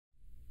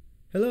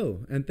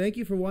Hello, and thank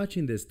you for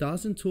watching this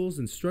Dawson Tools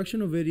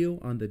instructional video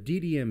on the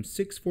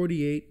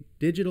DDM648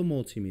 digital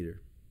multimeter.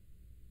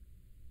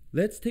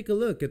 Let's take a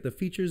look at the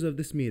features of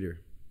this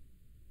meter.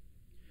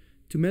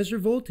 To measure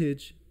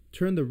voltage,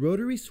 turn the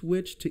rotary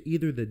switch to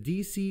either the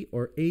DC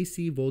or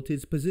AC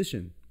voltage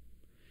position.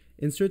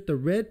 Insert the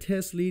red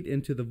test lead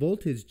into the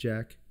voltage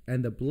jack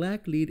and the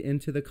black lead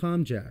into the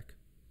COM jack.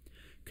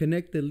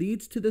 Connect the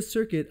leads to the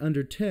circuit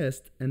under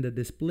test and the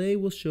display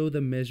will show the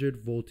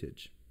measured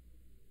voltage.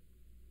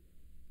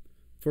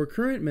 For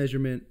current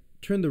measurement,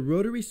 turn the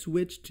rotary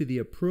switch to the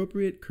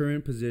appropriate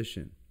current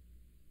position.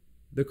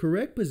 The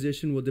correct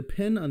position will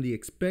depend on the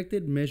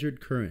expected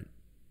measured current.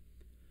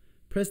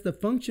 Press the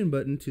function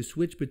button to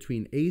switch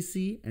between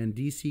AC and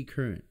DC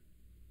current.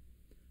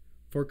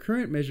 For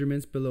current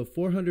measurements below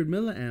 400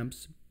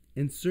 milliamps,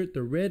 insert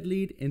the red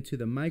lead into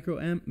the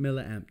microamp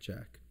milliamp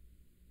jack.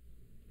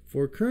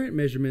 For current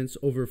measurements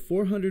over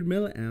 400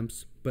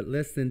 milliamps but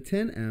less than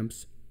 10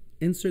 amps,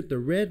 insert the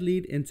red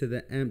lead into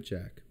the amp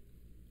jack.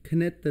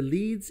 Connect the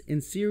leads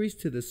in series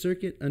to the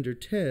circuit under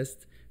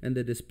test and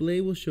the display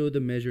will show the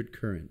measured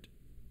current.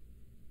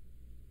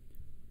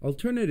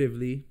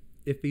 Alternatively,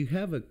 if you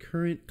have a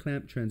current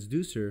clamp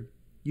transducer,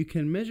 you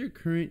can measure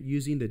current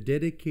using the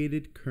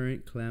dedicated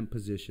current clamp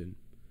position.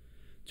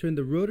 Turn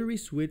the rotary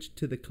switch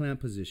to the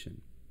clamp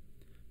position.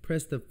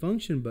 Press the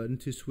function button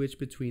to switch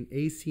between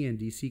AC and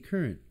DC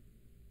current.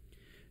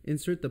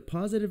 Insert the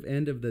positive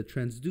end of the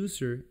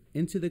transducer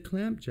into the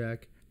clamp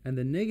jack and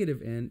the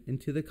negative end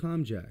into the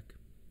COM jack.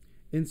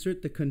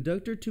 Insert the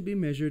conductor to be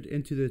measured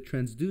into the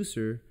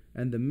transducer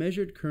and the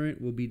measured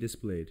current will be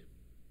displayed.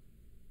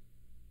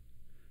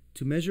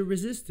 To measure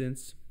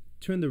resistance,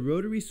 turn the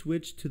rotary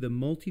switch to the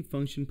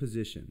multifunction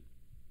position.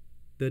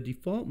 The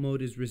default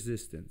mode is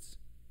resistance.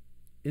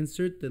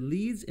 Insert the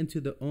leads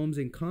into the ohms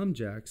and COM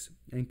jacks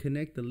and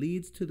connect the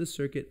leads to the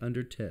circuit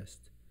under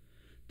test.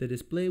 The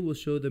display will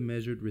show the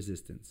measured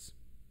resistance.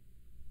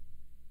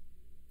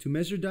 To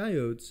measure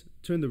diodes,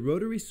 turn the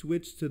rotary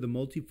switch to the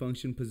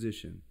multifunction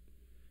position.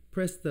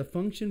 Press the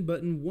function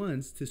button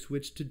once to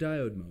switch to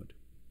diode mode.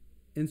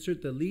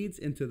 Insert the leads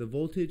into the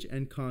voltage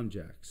and COM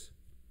jacks.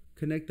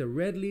 Connect the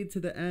red lead to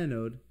the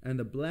anode and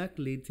the black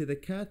lead to the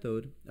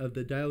cathode of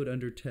the diode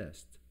under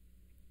test.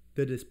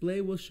 The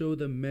display will show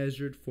the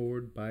measured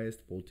forward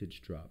biased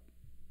voltage drop.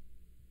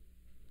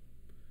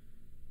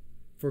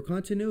 For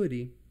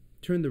continuity,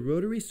 turn the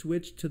rotary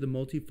switch to the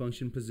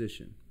multifunction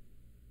position.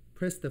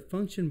 Press the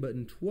function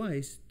button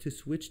twice to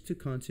switch to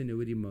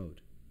continuity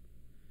mode.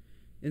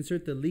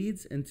 Insert the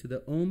leads into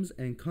the ohms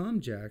and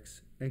COM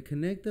jacks and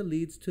connect the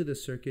leads to the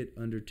circuit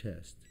under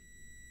test.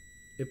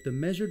 If the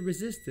measured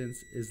resistance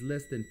is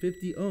less than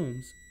 50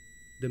 ohms,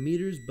 the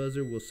meter's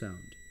buzzer will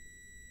sound.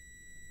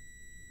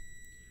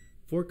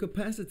 For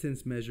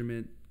capacitance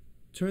measurement,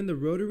 turn the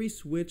rotary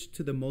switch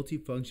to the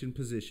multifunction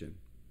position.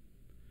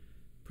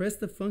 Press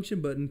the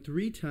function button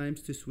 3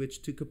 times to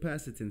switch to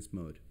capacitance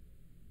mode.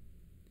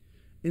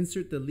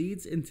 Insert the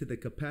leads into the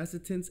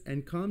capacitance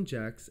and COM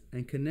jacks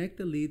and connect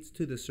the leads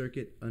to the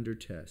circuit under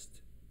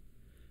test.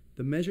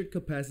 The measured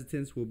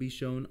capacitance will be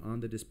shown on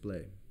the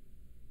display.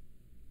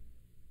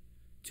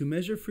 To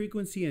measure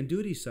frequency and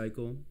duty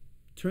cycle,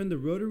 turn the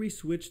rotary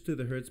switch to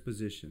the Hertz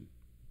position.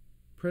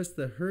 Press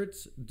the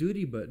Hertz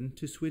duty button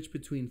to switch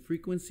between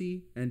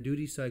frequency and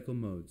duty cycle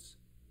modes.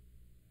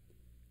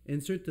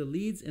 Insert the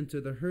leads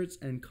into the Hertz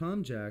and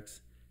COM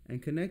jacks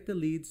and connect the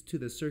leads to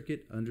the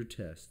circuit under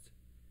test.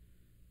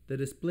 The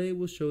display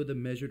will show the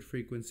measured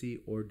frequency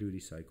or duty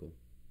cycle.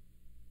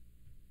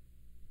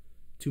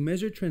 To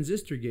measure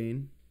transistor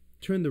gain,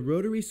 turn the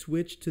rotary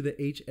switch to the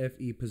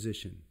HFE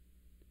position.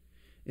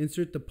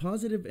 Insert the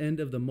positive end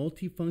of the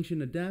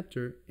multifunction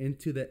adapter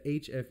into the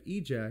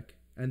HFE jack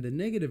and the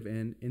negative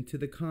end into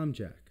the COM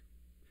jack.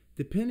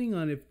 Depending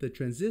on if the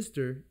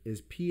transistor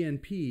is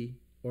PNP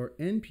or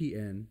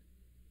NPN,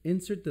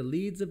 insert the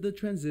leads of the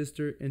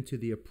transistor into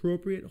the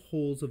appropriate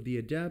holes of the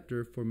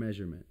adapter for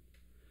measurement.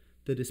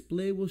 The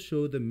display will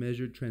show the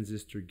measured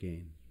transistor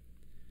gain.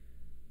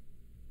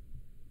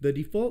 The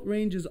default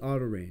range is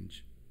auto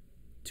range.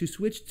 To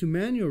switch to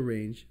manual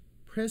range,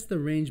 press the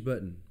range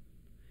button.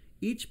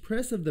 Each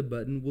press of the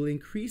button will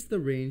increase the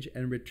range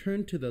and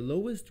return to the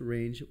lowest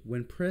range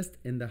when pressed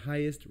in the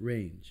highest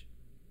range.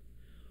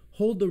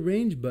 Hold the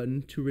range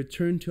button to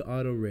return to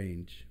auto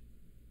range.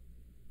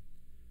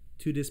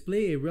 To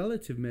display a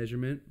relative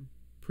measurement,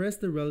 press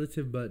the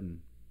relative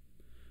button.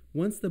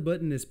 Once the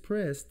button is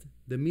pressed,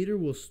 the meter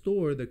will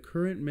store the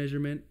current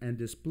measurement and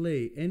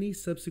display any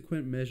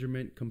subsequent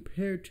measurement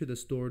compared to the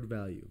stored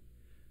value.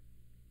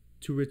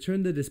 To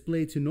return the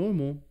display to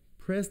normal,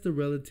 press the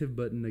relative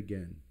button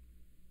again.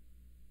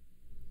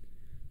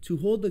 To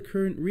hold the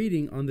current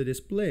reading on the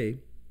display,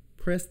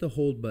 press the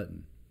hold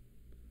button.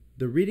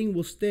 The reading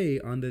will stay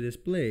on the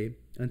display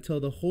until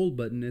the hold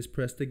button is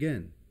pressed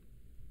again.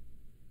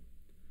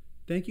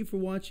 Thank you for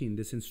watching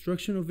this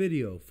instructional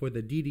video for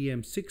the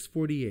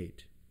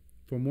DDM648.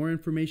 For more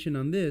information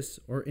on this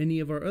or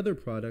any of our other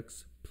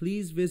products,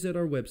 please visit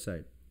our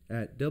website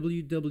at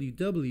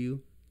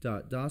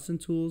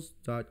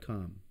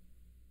www.dawsontools.com.